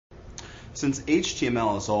Since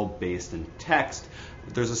HTML is all based in text,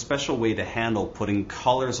 there's a special way to handle putting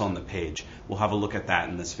colors on the page. We'll have a look at that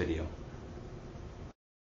in this video.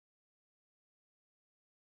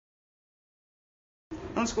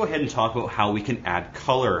 Let's go ahead and talk about how we can add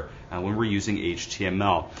color when we're using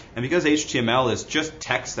HTML. And because HTML is just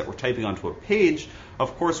text that we're typing onto a page,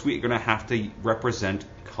 of course we're going to have to represent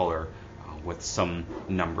color with some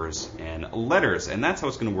numbers and letters. And that's how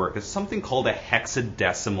it's going to work. It's something called a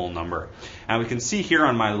hexadecimal number. And we can see here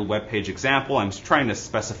on my little web page example, I'm trying to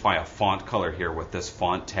specify a font color here with this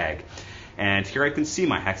font tag. And here I can see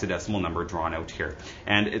my hexadecimal number drawn out here.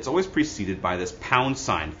 And it's always preceded by this pound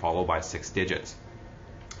sign followed by 6 digits.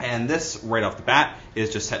 And this, right off the bat,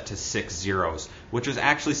 is just set to 6 zeros, which is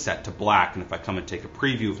actually set to black. And if I come and take a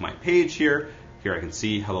preview of my page here I can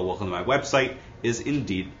see, hello, welcome to my website, is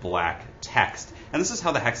indeed black text. And this is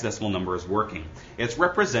how the hexadecimal number is working. It's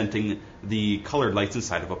representing the colored lights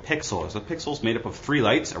inside of a pixel. So a pixel is made up of 3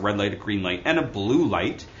 lights, a red light, a green light, and a blue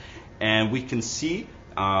light. And we can see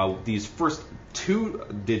these first 2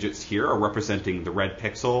 digits here are representing the red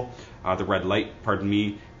pixel, the red light, pardon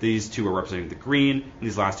me. These 2 are representing the green, and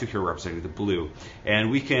these last 2 here are representing the blue. And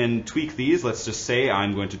we can tweak these. Let's just say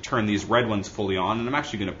I'm going to turn these red ones fully on, and I'm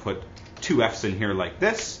actually going to put 2 F's in here like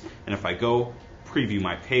this. And if I go preview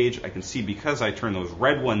my page, I can see because I turn those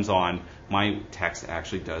red ones on, my text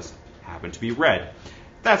actually does happen to be red.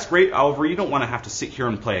 That's great. However, you don't want to have to sit here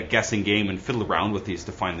and play a guessing game and fiddle around with these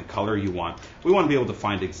to find the color you want. We want to be able to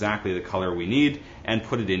find exactly the color we need and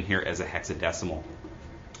put it in here as a hexadecimal.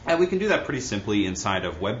 And we can do that pretty simply inside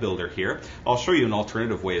of Web Builder here. I'll show you an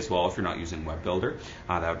alternative way as well if you're not using Web Builder.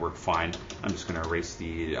 That would work fine. I'm just going to erase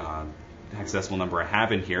the hexadecimal number I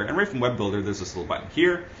have in here. And right from Web Builder, there's this little button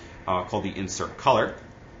here called the Insert Color.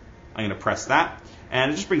 I'm going to press that,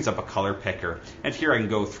 and it just brings up a color picker. And here I can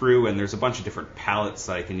go through, and there's a bunch of different palettes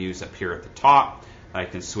that I can use up here at the top. I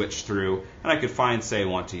can switch through, and I could find, say, I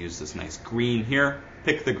want to use this nice green here.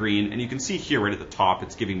 Pick the green, and you can see here right at the top,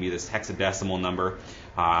 it's giving me this hexadecimal number.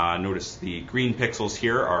 Notice the green pixels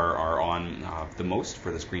here are on the most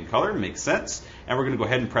for this green color. Makes sense. And we're going to go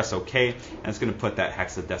ahead and press OK, and it's going to put that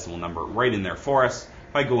hexadecimal number right in there for us.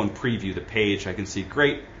 If I go and preview the page, I can see,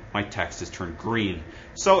 great, my text is turned green.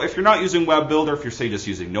 So if you're not using Web Builder, if you're, say, just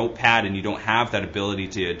using Notepad and you don't have that ability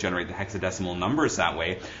to generate the hexadecimal numbers that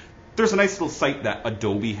way, there's a nice little site that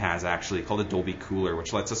Adobe has actually called Adobe Cooler,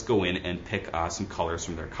 which lets us go in and pick some colors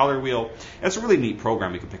from their color wheel. And it's a really neat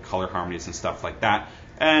program. You can pick color harmonies and stuff like that.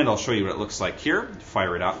 And I'll show you what it looks like here.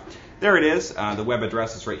 Fire it up. There it is. The web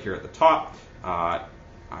address is right here at the top,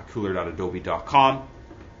 cooler.adobe.com.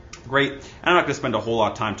 Great. And I'm not going to spend a whole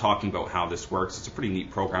lot of time talking about how this works. It's a pretty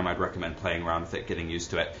neat program. I'd recommend playing around with it, getting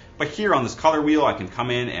used to it. But here on this color wheel, I can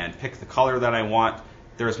come in and pick the color that I want.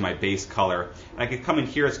 There's my base color. And I can come in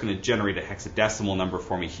here. It's going to generate a hexadecimal number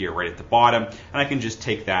for me here right at the bottom. And I can just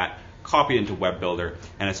take that, copy it into Web Builder,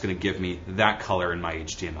 and it's going to give me that color in my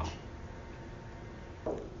HTML.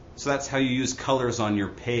 So that's how you use colors on your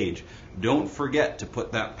page. Don't forget to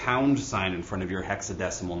put that pound sign in front of your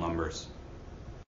hexadecimal numbers.